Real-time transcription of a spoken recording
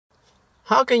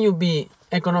How can you be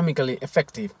economically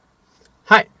effective?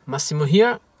 Hi, Massimo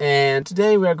here, and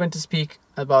today we are going to speak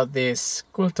about this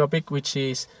cool topic, which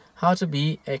is how to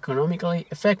be economically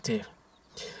effective.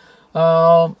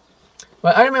 Well,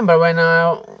 I remember when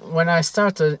I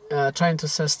started trying to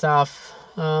sell stuff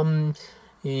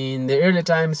in the early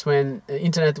times when the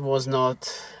internet was not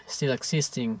still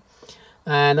existing,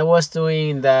 and I was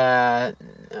doing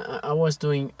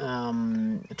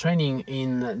training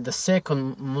in the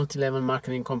second multi-level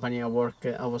marketing company I worked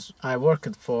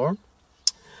for.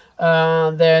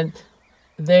 Then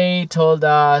they told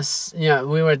us,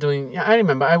 we were doing. I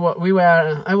remember I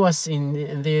was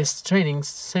in this training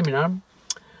seminar.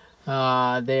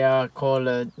 They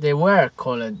were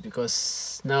called,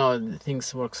 because now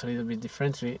things works a little bit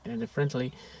differently.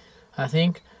 I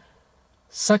think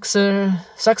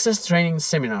success training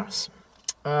seminars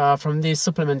from this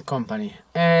supplement company.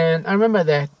 And I remember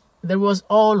that there was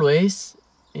always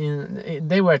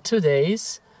they were 2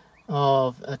 days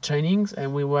of trainings,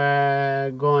 and we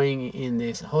were going in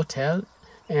this hotel,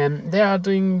 and they are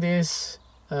doing this.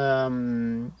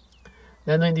 They're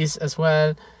doing this as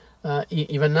well.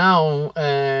 Even now,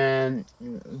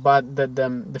 but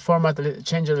the format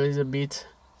changed a little bit.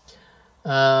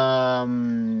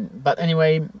 But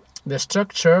anyway, the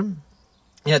structure,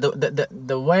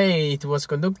 the way it was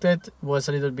conducted was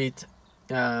a little bit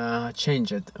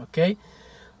changed. Okay,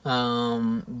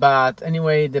 but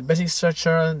anyway, the basic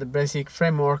structure, the basic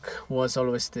framework is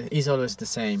always the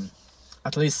same.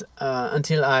 At least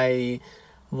until I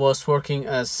was working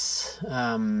as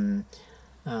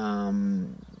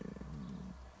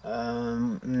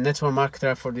network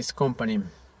marketer for this company,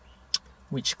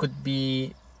 which could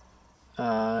be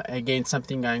again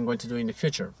something I'm going to do in the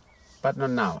future, but not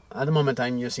now. At the moment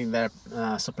I'm using their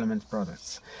supplement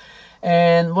products.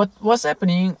 And what was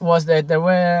happening was that there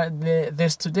were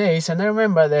these 2 days, and I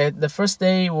remember that the first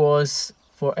day was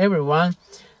for everyone,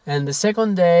 and the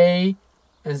second day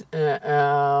the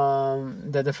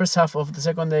first half of the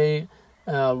second day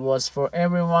was for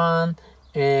everyone,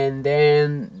 and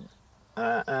then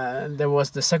there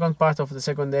was the second part of the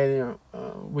second day,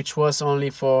 which was only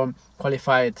for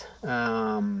qualified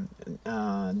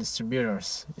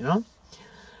distributors,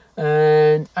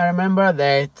 And I remember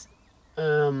that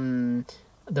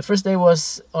the first day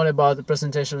was all about the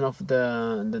presentation of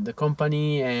the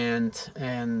company and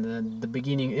the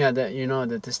beginning,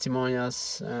 the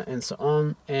testimonials and so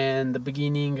on, and the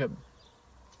beginning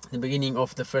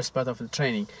of the first part of the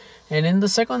training. And in the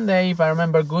second day, if I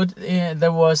remember good,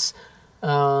 there was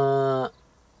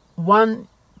one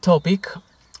topic,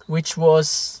 which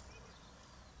was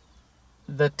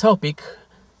the topic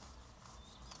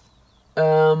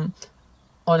on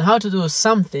how to do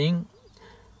something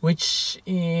which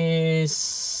is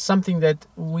something that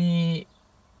we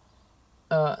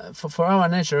for our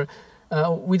nature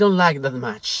we don't like that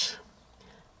much,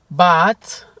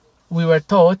 but we were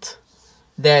taught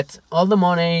that all the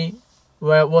money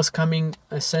was coming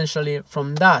essentially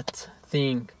from that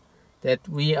thing that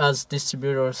we as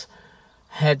distributors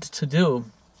had to do,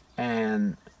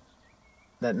 and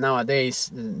that nowadays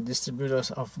the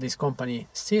distributors of this company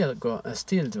still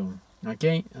do,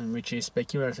 okay, and which is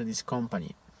peculiar to this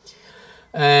company.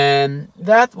 And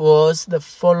that was the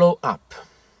follow-up.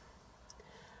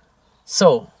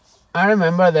 So I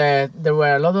remember that there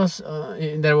were a lot of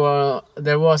there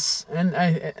was, and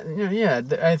I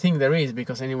think there is,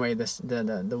 because anyway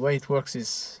the way it works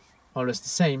is always the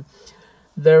same.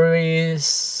 They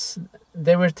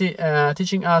were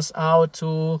teaching us how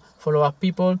to follow up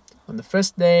people on the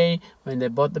first day when they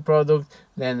bought the product,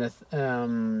 then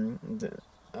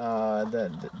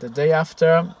the day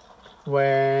after,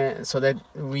 so that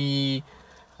we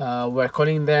were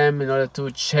calling them in order to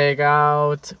check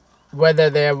out whether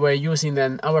they were using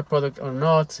then our product or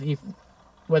not,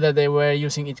 whether they were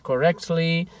using it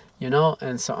correctly,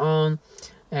 and so on.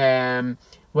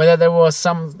 Whether there was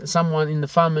someone in the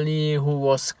family who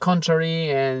was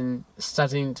contrary and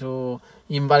starting to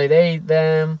invalidate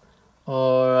them,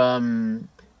 or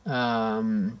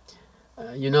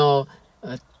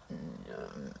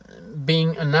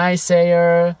being a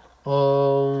naysayer,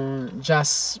 or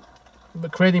just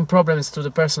creating problems to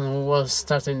the person who was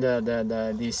starting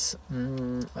this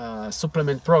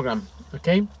supplement program.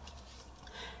 Okay.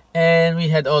 And we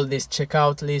had all this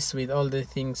checkout list with all the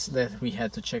things that we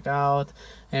had to check out,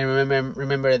 and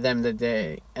remember them that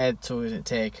they had to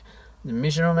take the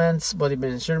measurements, body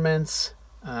measurements,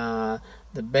 the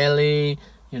belly,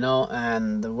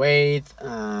 and the weight,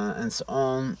 and so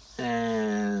on.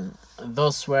 And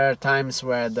those were times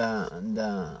where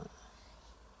the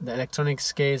electronic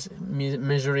scales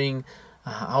measuring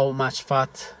how much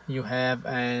fat you have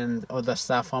and other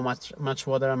stuff, how much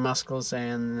water, muscles,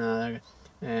 and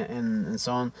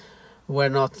so on, were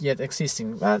not yet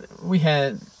existing. But we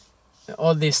had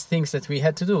all these things that we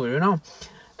had to do,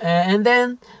 and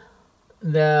then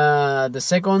the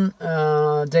second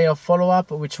day of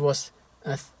follow-up, which was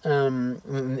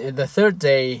the third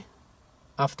day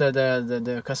after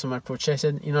the customer purchased,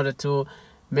 in order to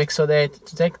make so that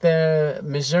to take the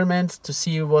measurement to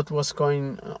see what was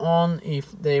going on,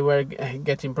 if they were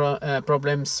getting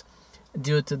problems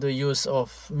due to the use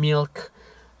of milk,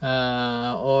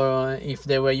 or if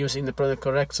they were using the product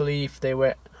correctly, if they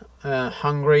were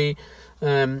hungry,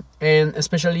 and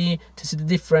especially to see the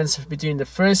difference between the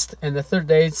first and the third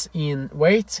days in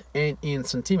weight and in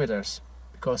centimeters,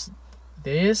 because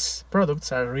these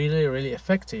products are really, really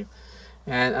effective.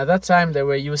 And at that time they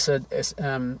were used as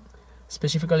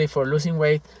specifically for losing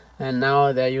weight, and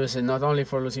now they're using not only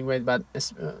for losing weight, but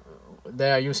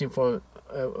they are using for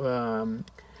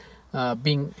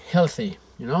being healthy,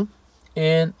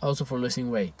 and also for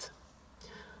losing weight,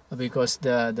 because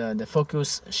the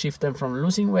focus shifted from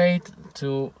losing weight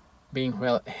to being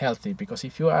healthy, because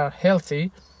if you are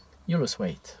healthy you lose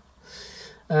weight,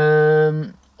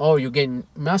 or you gain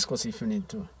muscles if you need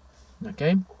to.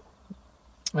 Okay.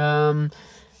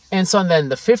 And so then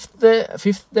the fifth day,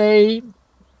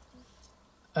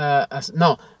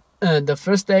 the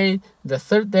first day, the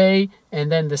third day,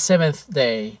 and then the seventh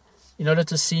day, in order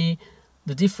to see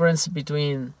the difference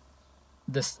between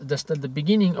the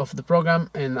beginning of the program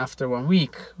and after 1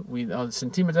 week, with all the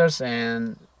centimeters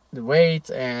and the weight.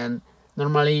 And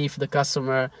normally, if the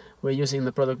customer were using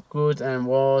the product good and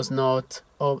was not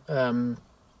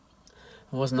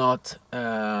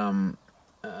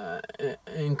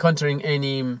encountering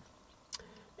any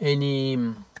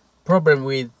problem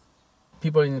with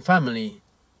people in family,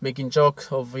 making jokes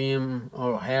of him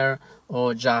or her,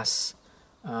 or just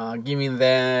giving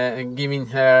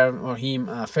her or him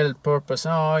a felt purpose,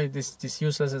 this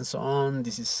useless and so on,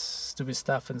 this is stupid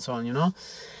stuff and so on,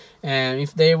 and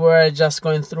if they were just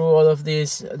going through all of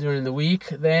this during the week,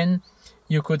 then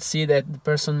you could see that the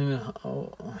person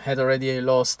had already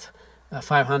lost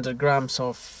 500 grams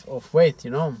of weight,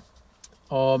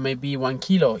 or maybe 1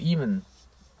 kilo even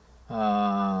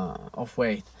of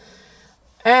weight.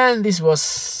 And this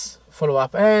was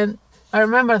follow-up. And I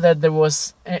remember that there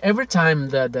was, every time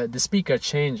the speaker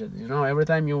changed, every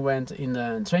time you went in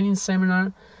the training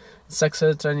seminar,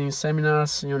 success training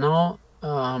seminars,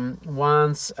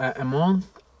 once a month,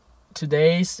 2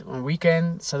 days, on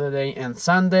weekend, Saturday and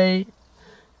Sunday,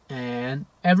 and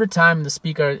every time the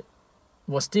speaker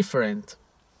was different.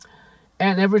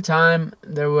 And every time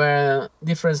there were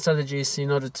different strategies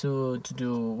in order to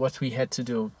do what we had to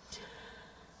do.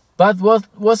 But what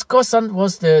was constant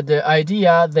was the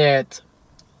idea that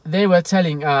they were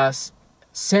telling us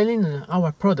selling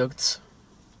our products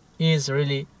is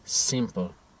really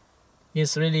simple.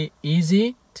 It's really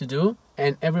easy to do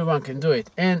and everyone can do it.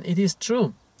 And it is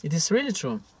true. It is really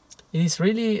true. It is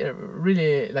really,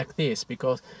 really like this,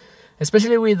 because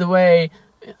especially with the way,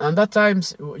 and that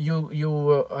times you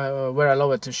were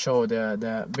allowed to show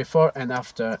the before and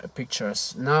after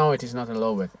pictures. Now it is not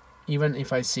allowed. Even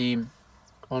if I see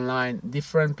online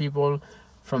different people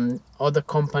from other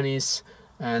companies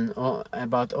and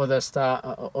about other stuff,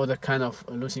 other kind of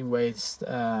losing weight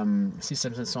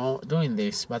systems and so on, doing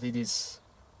this, but it is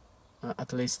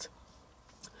at least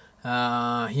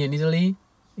here in Italy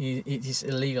it is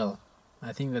illegal.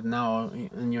 I think that now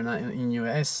in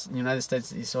United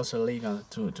States, it's also illegal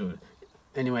to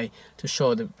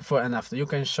show the before and after. You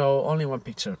can show only one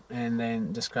picture and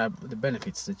then describe the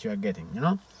benefits that you are getting,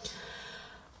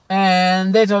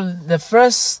 And they told the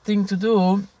first thing to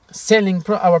do, selling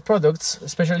our products,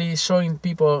 especially showing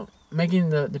people,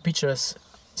 making the pictures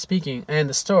speaking and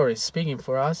the stories speaking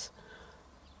for us,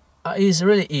 is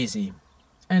really easy.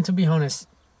 And to be honest,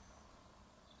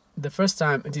 the first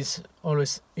time it is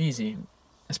always easy,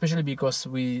 especially because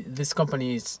this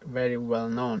company is very well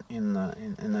known in the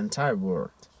entire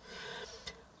world.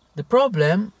 The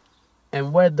problem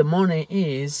and where the money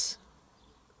is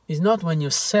not when you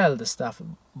sell the stuff,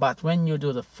 but when you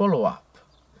do the follow-up.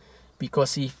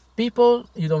 Because if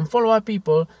you don't follow up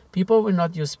people will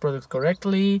not use products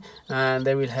correctly, and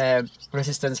they will have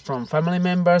resistance from family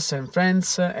members and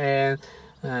friends, and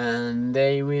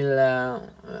they will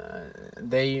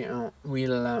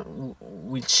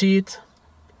cheat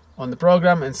on the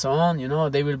program and so on.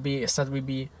 They will be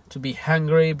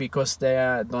hungry because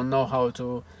they don't know how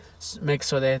to make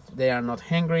so that they are not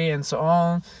hungry and so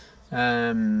on.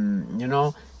 And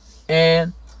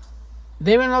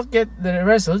they will not get the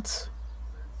results,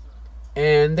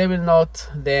 and they will not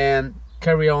then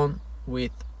carry on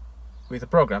with the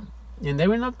program, and they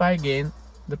will not buy again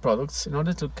the products in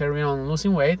order to carry on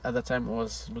losing weight. At that time I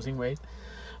was losing weight,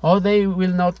 or they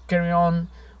will not carry on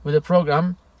with the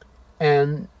program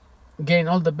and gain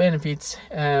all the benefits,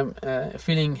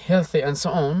 feeling healthy and so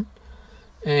on,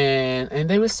 and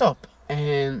they will stop,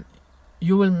 and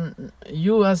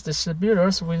you as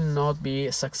distributors will not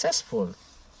be successful.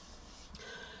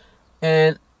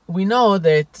 And we know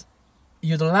that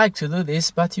you don't like to do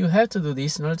this, but you have to do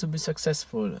this in order to be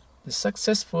successful. The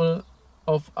successful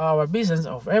of our business,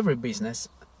 of every business,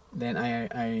 then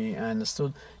I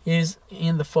understood, is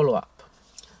in the follow-up.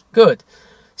 Good.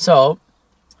 So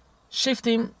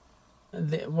shifting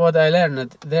what I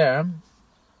learned there,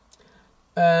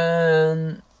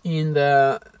 and in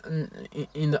the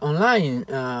online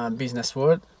business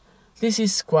world, this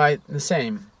is quite the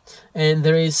same. And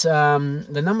there is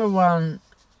the number one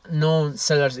known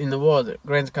sellers in the world,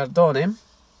 Grant Cardone,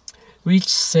 which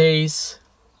says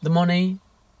the money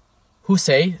who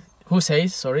says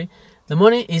the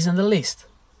money is in the list.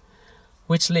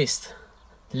 Which list?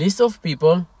 List of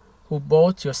people who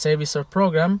bought your service or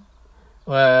program,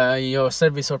 your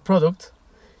service or product,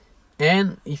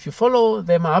 and if you follow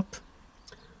them up,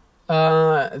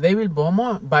 they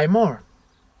will buy more.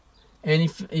 And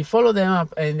if you follow them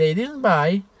up and they didn't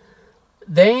buy,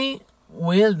 they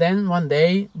will then one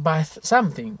day buy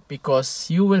something, because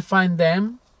you will find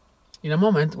them in a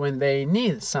moment when they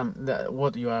need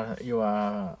what you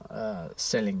are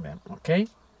selling them. Okay.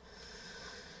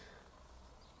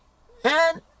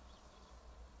 And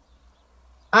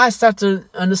I started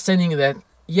understanding that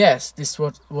yes, this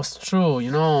was true.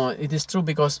 It is true,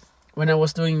 because when I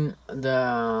was doing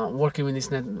working with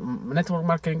this network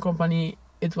marketing company,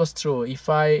 it was true. If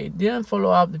I didn't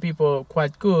follow up the people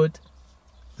quite good,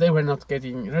 they were not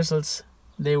getting results.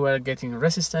 They were getting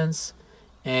resistance,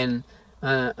 and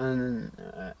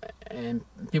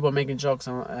people making jokes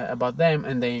about them,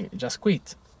 and they just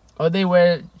quit, or they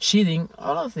were cheating.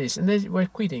 All of this, and they were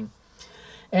quitting,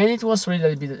 and it was really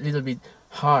a little bit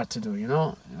hard to do. It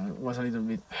was a little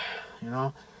bit,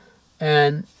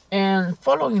 and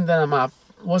following them up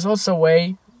was also a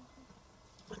way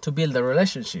to build a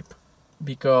relationship,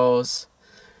 because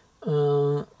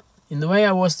in the way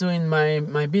I was doing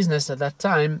my business at that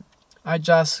time, I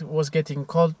just was getting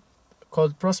cold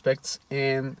prospects,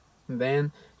 and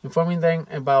then informing them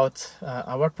about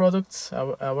our products,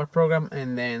 our program,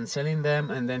 and then selling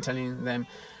them, and then telling them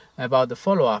about the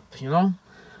follow-up.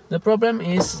 The problem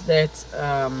is that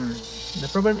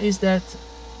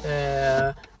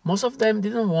most of them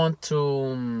didn't want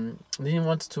to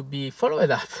be followed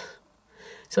up.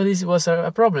 So this was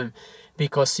a problem,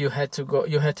 because you had to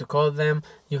call them,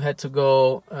 you had to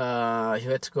go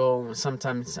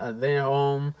sometimes at their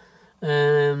home.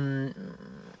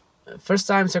 First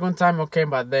time, second time, okay,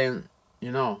 but then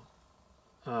you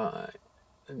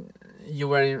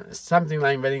were in something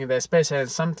like invading their space, and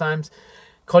sometimes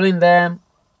calling them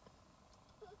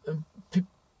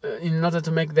in order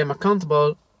to make them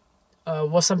accountable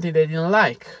was something they didn't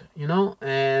like,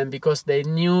 and because they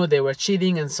knew they were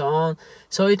cheating and so on.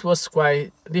 So it was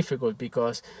quite difficult,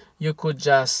 because you could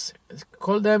just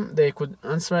call them, they could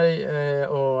answer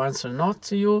or answer not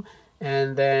to you,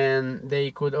 and then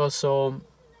they could also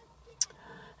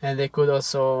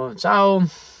ciao.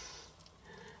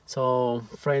 So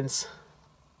friends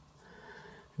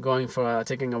going for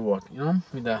taking a walk,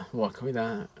 with a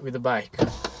bike.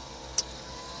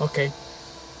 Okay.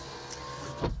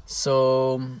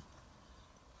 So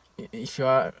if you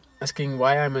are asking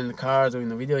why I'm in the car doing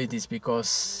the video, it is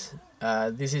because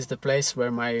this is the place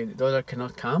where my daughter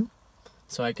cannot come,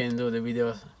 so I can do the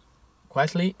video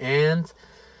quietly, and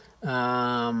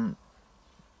there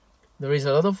is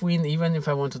a lot of wind. Even if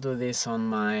I want to do this on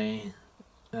my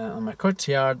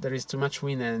courtyard, there is too much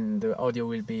wind, and the audio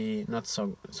will be not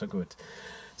so good.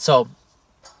 So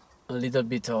a little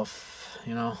bit of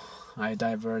I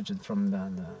diverged from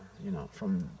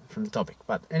from the topic,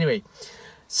 but anyway.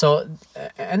 So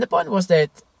and the point was that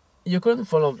you couldn't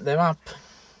follow them up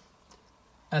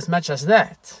as much as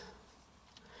that.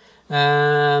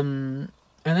 And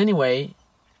anyway,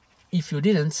 if you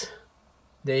didn't,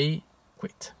 they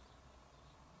quit.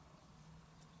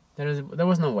 There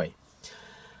was no way.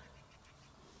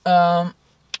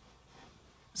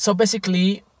 So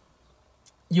basically,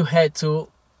 you had to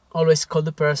always call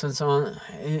the person on,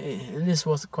 and this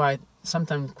was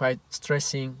sometimes quite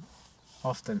stressing,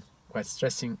 often quite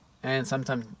stressing, and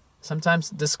sometimes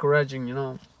discouraging.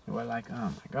 You were like,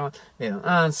 oh my god, they don't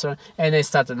answer, and they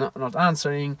started not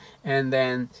answering, and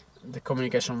then the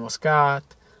communication was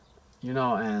cut,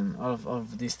 and all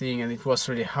of this thing, and it was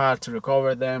really hard to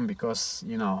recover them, because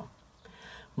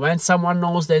when someone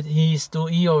knows that he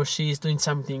or she is doing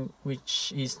something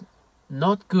which is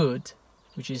not good,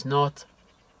 which is not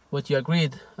what you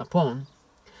agreed upon,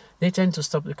 they tend to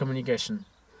stop the communication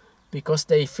because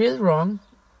they feel wrong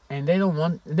and they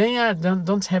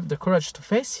don't have the courage to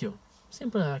face you.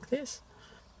 Simple like this,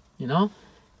 you know.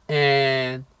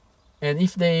 And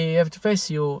if they have to face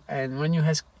you, and when you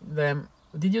ask them,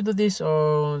 did you do this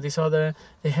or this other,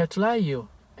 they have to lie you,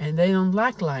 and they don't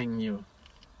like lying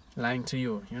to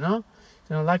you, you know.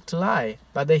 They don't like to lie,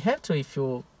 but they have to if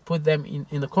you put them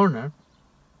in the corner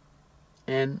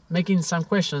and making some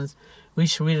questions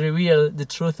which will reveal the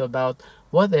truth about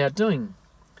what they are doing.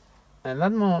 And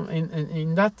that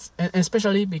in that, and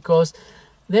especially because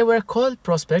they were cold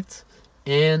prospects,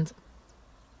 and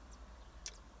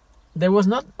there was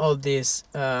not all this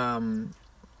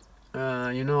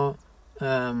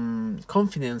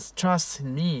confidence, trust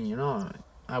in me, you know.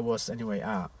 I was anyway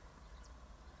a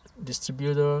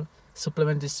distributor,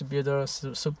 supplement distributor,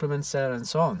 supplement seller, and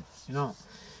so on, you know.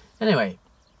 Anyway,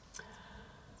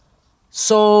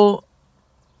 so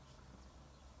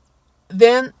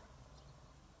then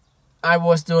I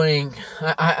was doing,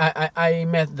 I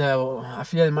met the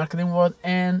affiliate marketing world,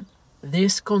 and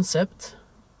this concept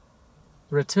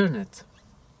returned.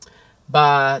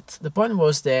 But the point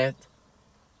was that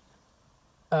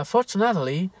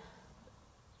fortunately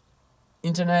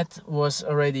internet was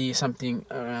already something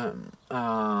an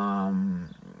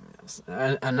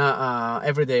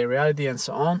everyday reality and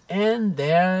so on, and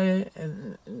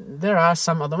there are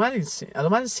some automatic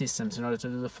systems in order to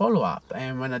do the follow-up.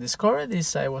 And when I discovered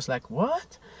this, I was like,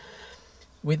 what?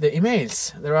 With the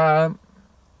emails,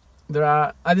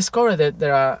 I discovered that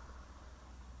there are,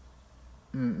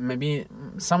 maybe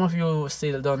some of you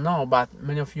still don't know, but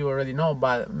many of you already know,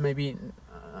 but maybe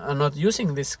are not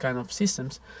using this kind of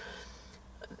systems.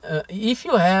 If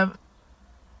you have,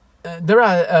 there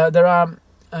are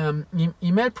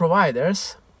email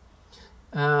providers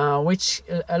which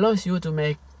allows you to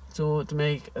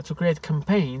create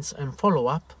campaigns and follow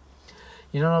up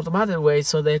in an automated way,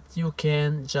 so that you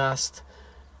can just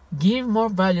give more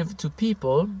value to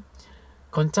people,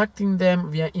 contacting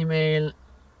them via email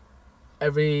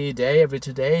every day, every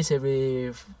 2 days,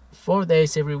 every 4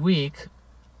 days, every week,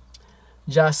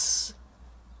 just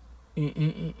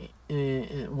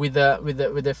with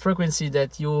the frequency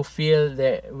that you feel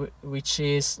that which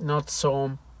is not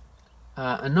so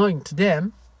annoying to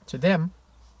them,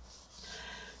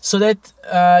 so that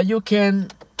you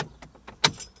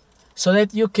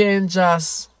can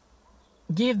just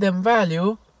give them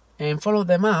value and follow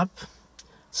them up,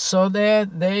 so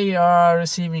that they are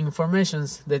receiving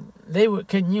informations that they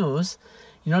can use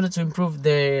in order to improve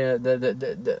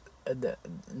that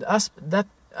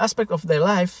aspect of their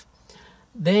life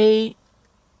they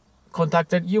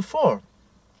contacted you for.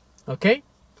 Okay?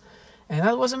 And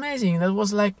that was amazing. That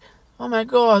was like, oh my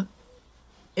god,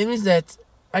 it means that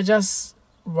I just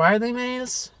write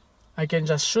emails, I can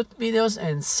just shoot videos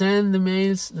and send the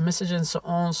messages and so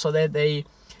on, so that they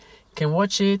can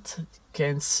watch it,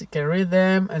 can read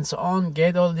them and so on,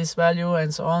 get all this value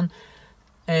and so on.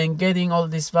 And getting all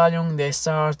this value, they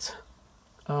start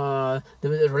the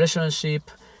relationship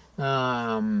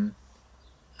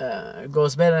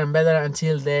goes better and better,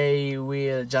 until they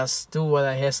will just do what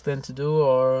I ask them to do,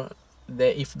 or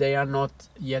if they are not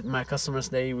yet my customers,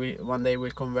 they will one day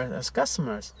will convert as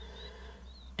customers.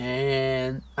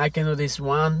 And I can do this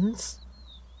once,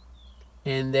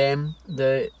 and then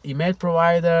the email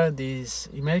provider, these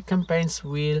email campaigns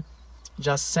will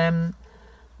just send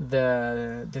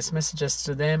these messages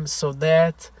to them, so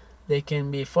that they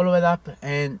can be followed up,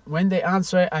 and when they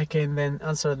answer, I can then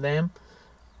answer them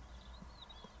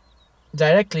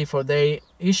directly for their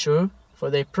issue, for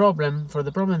the problem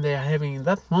they are having in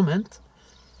that moment.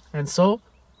 And so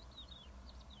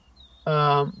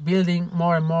building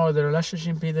more and more the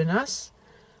relationship between us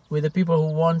with the people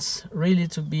who wants really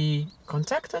to be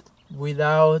contacted,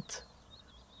 without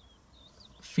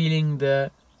feeling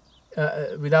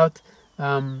without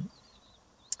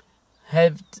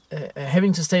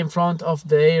having to stay in front of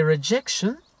the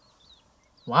rejection.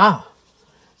 Wow.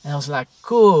 And I was like,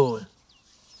 cool,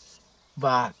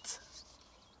 but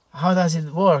how does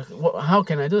it work? How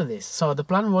can I do this? So the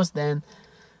plan was then,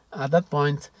 at that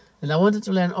point, and I wanted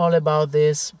to learn all about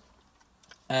this,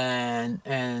 and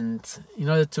in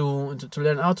order to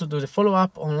learn how to do the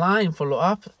follow-up, online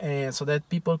follow-up, and so that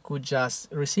people could just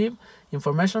receive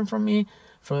information from me,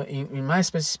 in my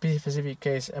specific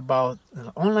case, about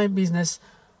online business,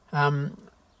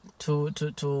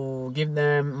 to give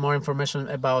them more information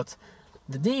about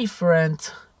the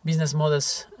different business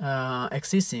models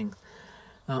existing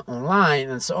online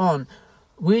and so on,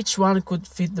 which one could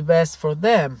fit the best for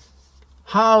them,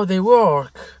 how they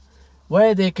work,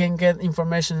 where they can get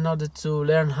information in order to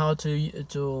learn how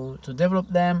to develop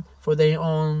them for their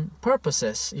own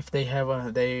purposes, if they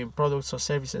have their products or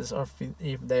services, or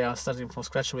if they are starting from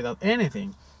scratch without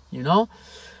anything, you know,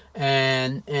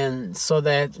 and so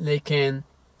that they can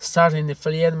start in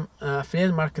the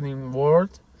affiliate marketing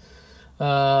world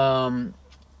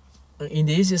in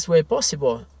the easiest way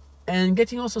possible, and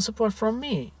getting also support from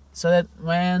me, so that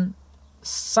when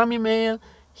some email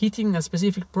hitting a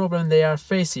specific problem they are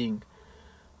facing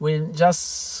will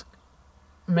just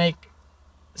make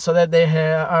so that they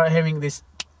are having this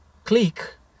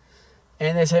click,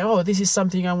 and they say, oh, this is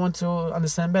something I want to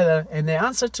understand better, and they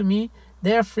answer to me.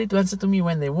 They are free to answer to me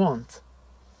when they want,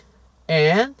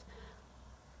 and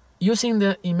using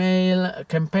the email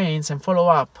campaigns and follow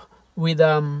up with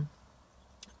a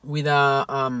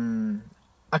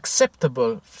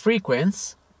acceptable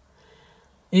frequency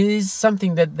is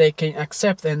something that they can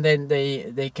accept, and then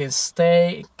they can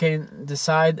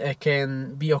decide,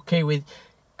 can be okay with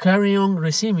carry on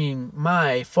receiving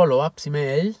my follow-up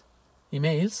emails.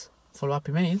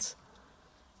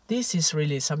 This is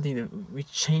really something that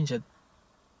which changed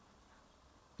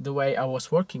the way I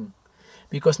was working,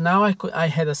 because now I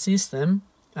had a system,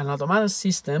 an automatic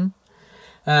system,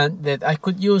 that I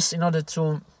could use in order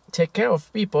to take care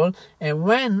of people. And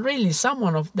when really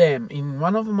someone of them in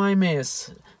one of my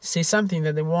mails say something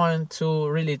that they want to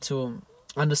really to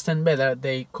understand better,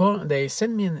 they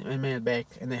send me an email back,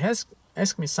 and they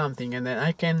ask me something, and then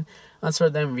I can answer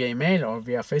them via email or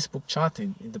via Facebook chat,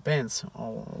 it depends,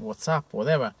 or WhatsApp,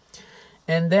 whatever.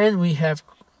 And then we have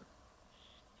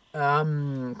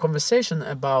conversation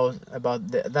about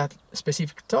that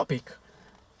specific topic,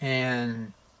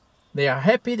 and they are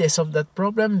happy, they solve that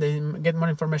problem, they get more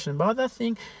information about that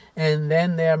thing, and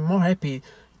then they are more happy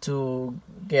to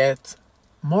get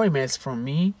more emails from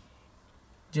me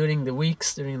during the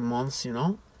weeks, during the months, you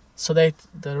know, so that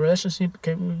the relationship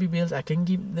can be built. I can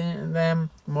give them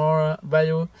more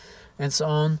value and so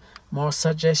on, more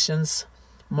suggestions,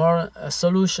 more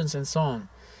solutions and so on.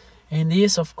 And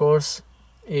this, of course,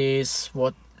 is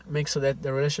what makes so that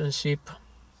the relationship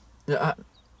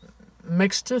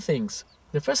makes two things.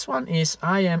 The first one is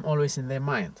I am always in their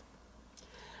mind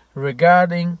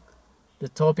regarding the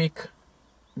topic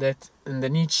that in the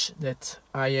niche that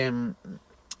I am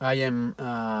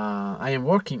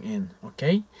working in.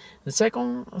 Okay. The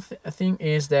second thing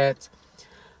is that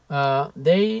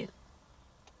they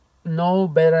know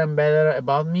better and better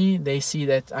about me. They see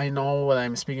that I know what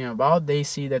I'm speaking about. They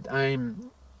see that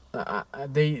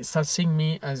they start seeing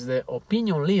me as the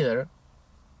opinion leader,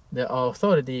 the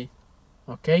authority,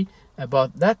 okay,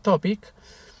 about that topic.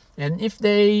 And if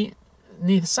they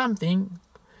need something,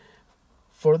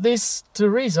 for these two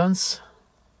reasons,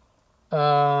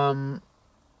 what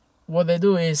they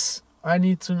do is, I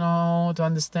need to know, to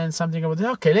understand something about it.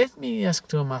 Okay, let me ask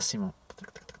to Massimo.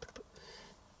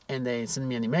 And they send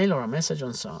me an email or a message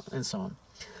and so on.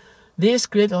 This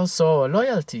creates also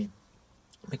loyalty,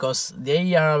 because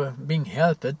they are being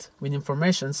helped with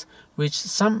informations which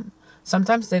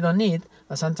sometimes they don't need,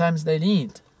 but sometimes they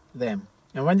need them.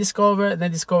 And when they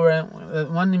discover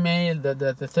one email,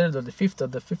 the third or the fifth or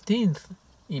the 15th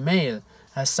email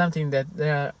has something that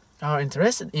they are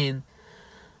interested in,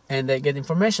 and they get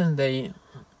information, and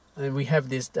we have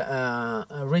this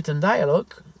written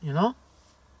dialogue, you know,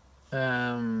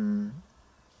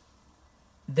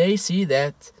 they see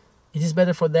that it is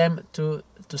better for them to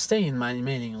stay in my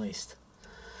mailing list.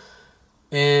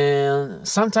 And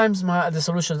sometimes the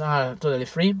solutions are totally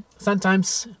free.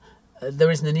 Sometimes there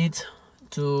is the need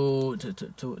to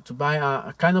buy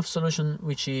a kind of solution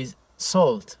which is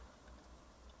sold,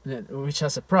 which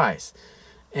has a price.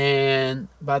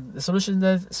 But the solutions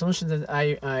that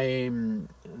I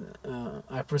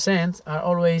present are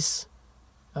always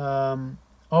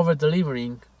over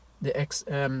delivering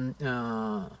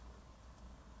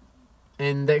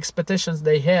and the expectations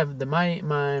they have, the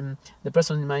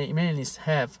person in my email list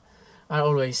have, are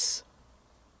always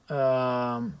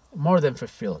more than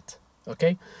fulfilled.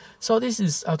 Okay, so this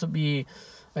is how to be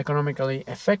economically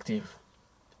effective.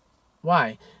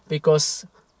 Why? Because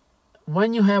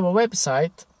when you have a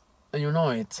website, and you know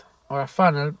it, or a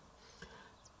funnel,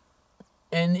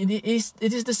 and it is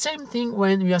the same thing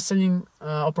when you are selling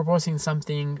or proposing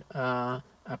something, a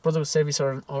product, service,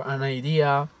 or an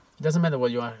idea. It doesn't matter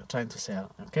what you are trying to sell,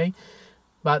 okay?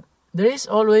 But there is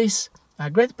always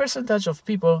a great percentage of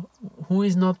people who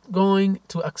is not going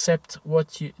to accept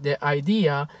the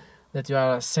idea that you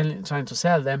are trying to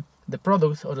sell them, the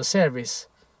product or the service,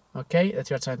 okay, that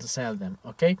you are trying to sell them,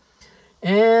 okay?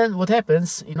 And what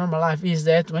happens in normal life is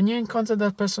that when you encounter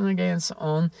that person again and so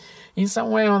on, in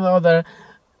some way or the other,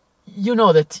 you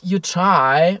know that you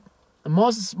try,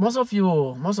 most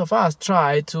of us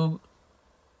try to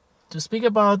speak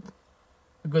about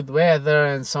good weather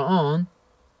and so on,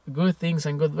 good things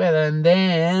and good weather, and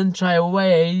then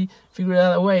figure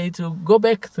out a way to go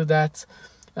back to that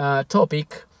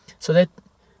topic, so that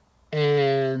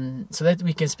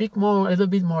we can speak a little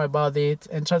bit more about it,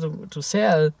 and try to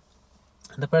sell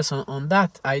the person on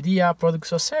that idea,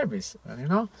 product or service,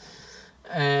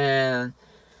 and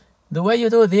the way you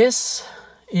do this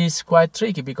is quite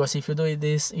tricky, because if you do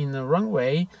this in the wrong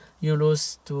way, you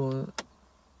risk to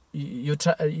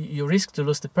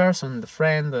lose the person, the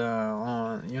friend,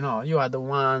 you are the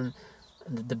one,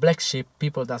 the black sheep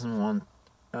people doesn't want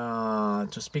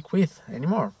to speak with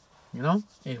anymore.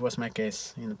 It was my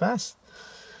case in the past.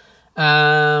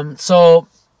 So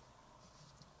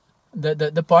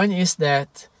the point is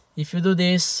that if you do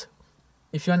this,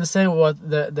 if you understand what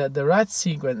the right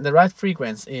sequence, the right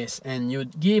frequency is, and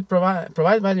you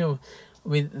provide value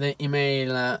with the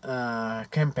email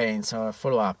campaigns or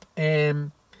follow-up,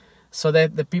 and so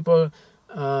that the people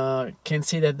can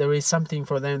see that there is something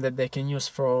for them that they can use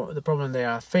for the problem they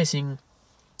are facing,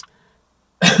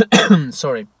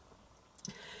 sorry,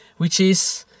 which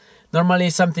is normally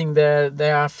something that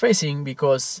they are facing,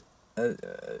 because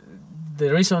the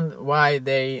reason why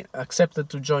they accepted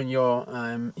to join your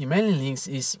emailing links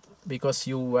is because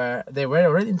they were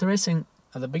already interested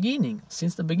at the beginning,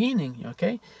 since the beginning,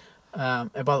 okay,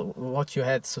 about what you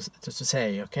had to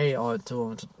say, okay, or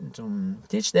to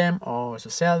teach them or to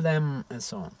sell them and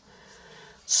so on.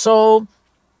 So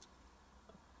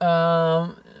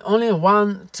only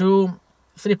 1, 2,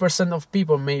 3% of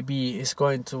people maybe is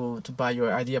going to buy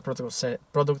your idea,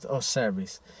 product or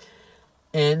service,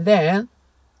 and then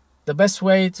the best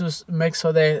way to make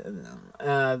so that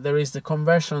there is the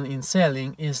conversion in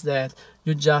selling is that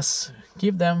you just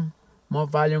give them more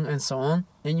value and so on,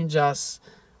 and you just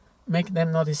make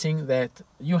them noticing that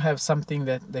you have something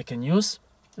that they can use,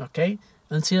 okay?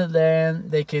 Until then,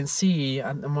 they can see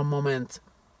at one moment,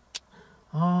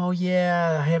 oh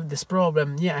yeah, I have this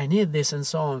problem, yeah, I need this and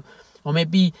so on. Or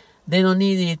maybe they don't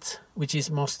need it, which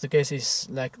is most of the cases,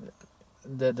 like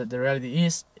the reality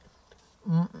is,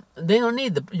 they don't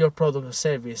need your product or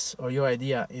service or your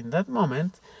idea in that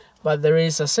moment, but there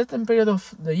is a certain period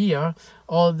of the year,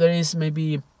 or there is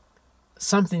maybe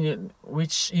something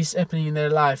which is happening in their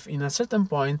life in a certain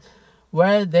point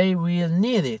where they will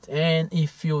need it, and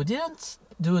if you didn't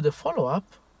do the follow-up,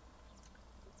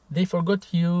 they forgot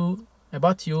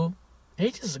about you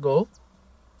ages ago.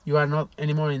 You are not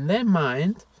anymore in their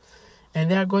mind,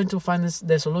 and they are going to find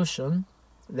the solution.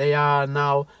 They are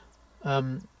now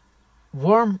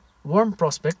warm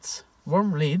prospects,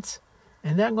 warm leads,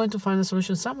 and they are going to find a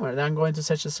solution somewhere. They are going to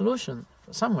search a solution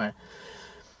somewhere.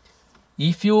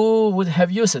 If you would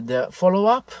have used the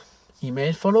follow-up,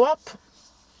 email follow-up,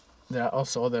 there are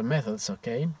also other methods,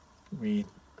 okay, with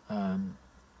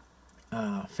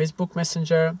Facebook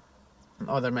Messenger and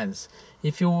other methods.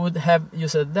 If you would have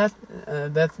used that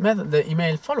method, the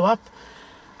email follow-up,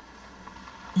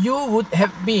 you would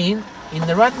have been in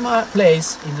the right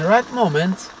place, in the right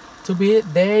moment, to be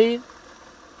their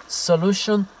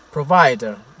solution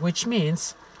provider, which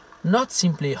means not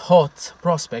simply hot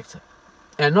prospect,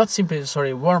 and not simply,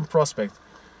 warm prospect.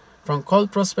 From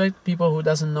cold prospect, people who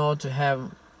doesn't know to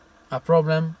have a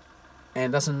problem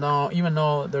and doesn't even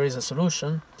know there is a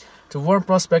solution, to warm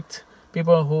prospect,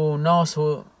 people who knows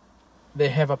they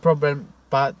have a problem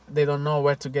but they don't know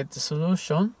where to get the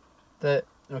solution. They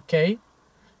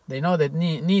know they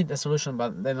need a solution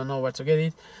but they don't know where to get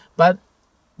it. But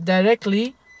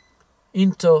directly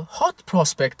into hot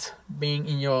prospect, being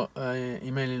in your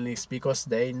emailing list, because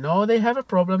they know they have a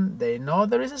problem, they know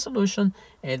there is a solution,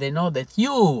 and they know that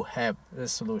you have the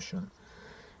solution,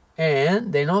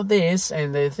 and they know this,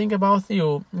 and they think about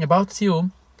you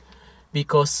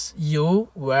because you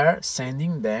were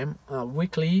sending them a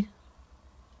weekly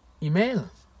email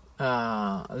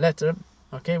letter,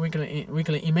 okay,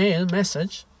 weekly email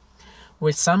message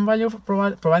with some value,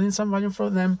 providing some value for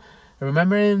them,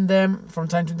 remembering them from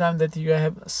time to time that you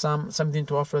have something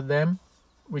to offer them,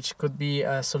 which could be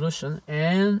a solution.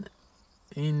 And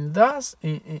in that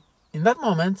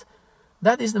moment,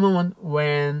 that is the moment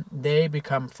when they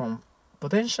become from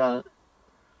potential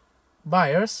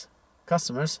buyers,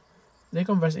 customers, they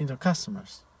convert into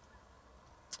customers.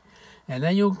 And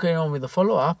then you carry on with the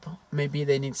follow-up. Maybe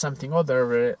they need something other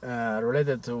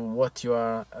related to what you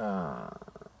are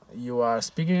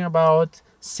speaking about,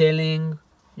 selling,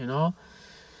 and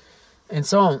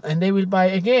so on, and they will buy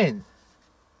again,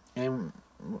 and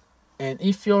And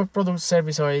if your product,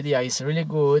 service, or idea is really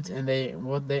good, and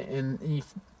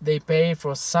if they pay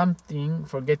for something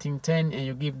for getting 10 and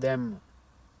you give them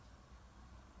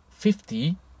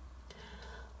 50,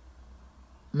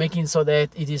 making so that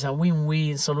it is a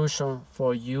win-win solution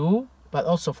for you, but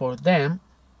also for them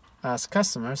as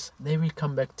customers, they will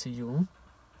come back to you,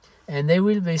 and they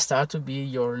will start to be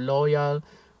your loyal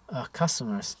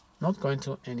customers, not going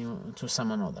to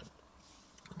some another.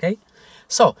 Okay,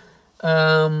 so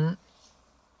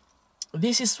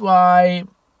this is why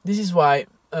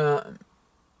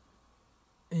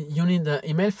you need the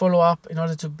email follow-up in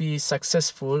order to be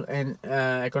successful and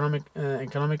and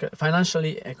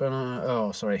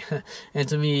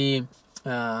to be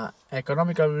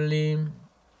economically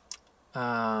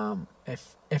oh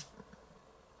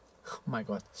my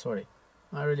god, sorry,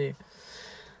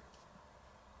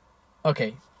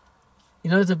 okay,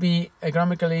 in order to be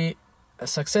economically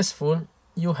successful,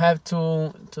 you have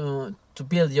to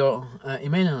build your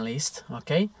emailing list.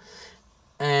 Okay,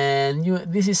 and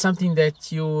this is something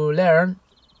that you learn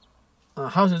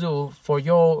how to do for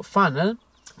your funnel,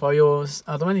 for your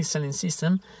automatic selling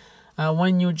system,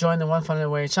 when you join the One Funnel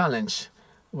Away challenge,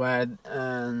 where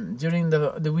during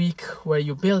the week where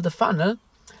you build the funnel,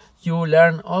 you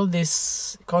learn all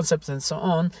these concepts and so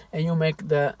on, and you make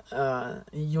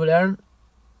you learn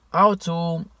how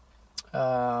to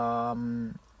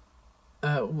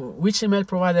which email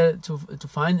provider to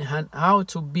find, and how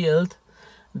to build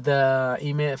the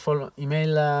email follow-up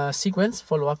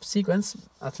sequence,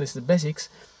 at least the basics.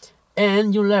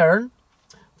 And you learn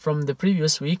from the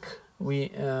previous week,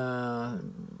 the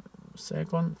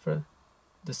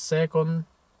second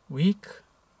week,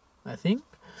 I think,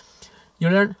 you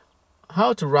learn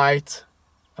how to write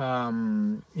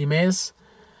emails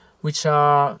which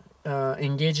are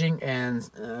engaging and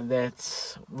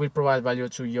that will provide value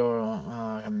to your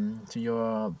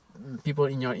people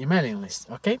in your emailing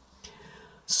list. Okay,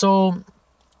 so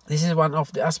this is one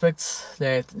of the aspects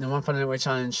that the One Funnel Away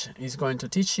challenge is going to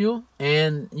teach you,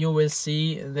 and you will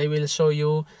see, they will show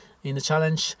you in the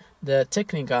challenge the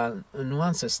technical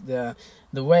nuances, the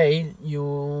way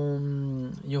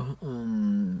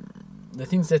the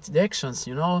things, that the actions,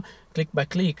 click by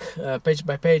click, page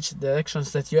by page, the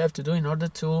actions that you have to do in order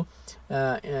to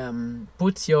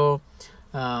put your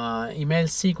email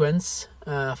sequence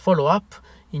follow-up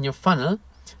in your funnel,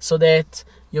 so that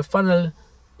your funnel,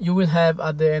 you will have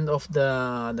at the end of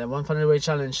the One Funnel Away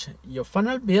challenge your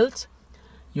funnel built.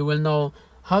 You will know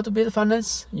how to build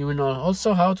funnels. You will know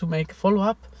also how to make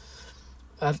follow-up,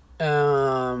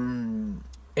 and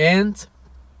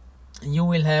you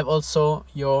will have also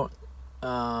your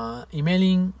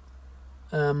emailing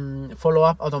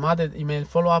follow-up, automated email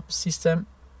follow-up system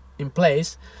in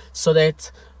place, so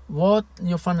that what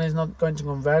your funnel is not going to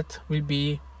convert will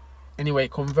be anyway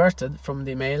converted from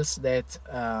the emails that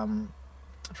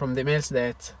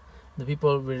the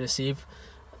people will receive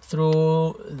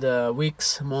through the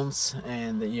weeks, months,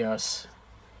 and the years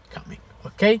coming.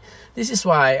 Okay, this is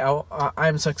why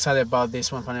I'm so excited about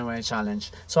this One Funnel Away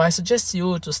challenge. So I suggest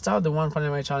you to start the One Funnel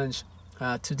Away challenge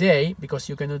today, because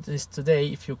you can do this today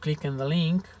if you click on the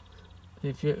link.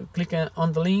 If you click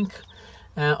on the link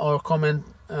or comment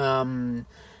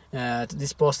to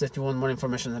this post that you want more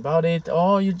information about it,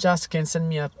 or you just can send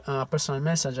me a personal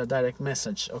message, a direct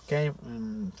message, okay,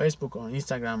 Facebook or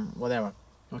Instagram, whatever,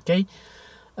 okay,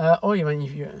 or even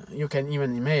if you can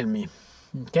even email me,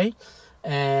 okay.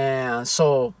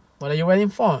 So what are you waiting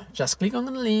for? Just click on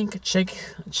the link, check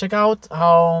out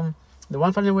how the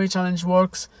One Funnel Away challenge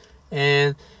works,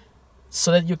 and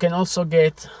so that you can also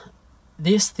get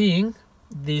this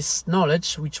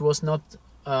knowledge which was not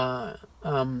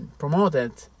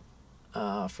promoted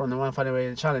from the One Funnel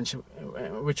Away challenge,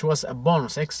 which was a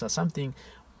bonus, extra, something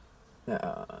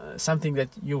that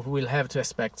you will have to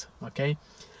expect. Okay,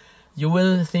 you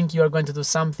will think you are going to do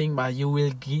something, but you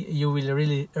will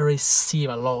really receive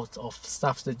a lot of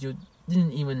stuff that you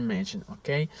didn't even imagine.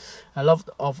 Okay, a lot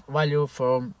of value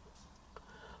for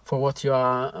what you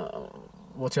are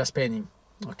spending.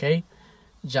 Okay,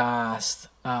 just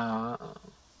a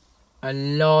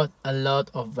lot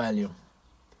of value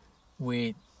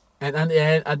with. And at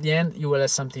the end, you will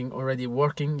have something already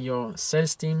working, your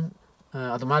sales team,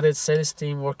 automated sales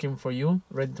team working for you,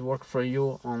 ready to work for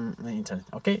you on the internet.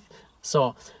 Okay,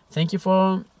 so thank you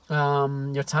for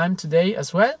your time today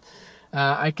as well.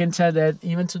 I can tell that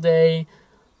even today,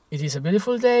 it is a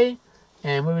beautiful day,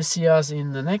 and we will see us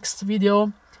in the next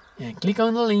video. And click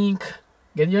on the link,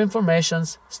 get your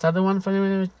informations, start the One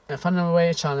Funnel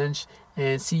Away challenge,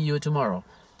 and see you tomorrow.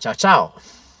 Ciao, ciao.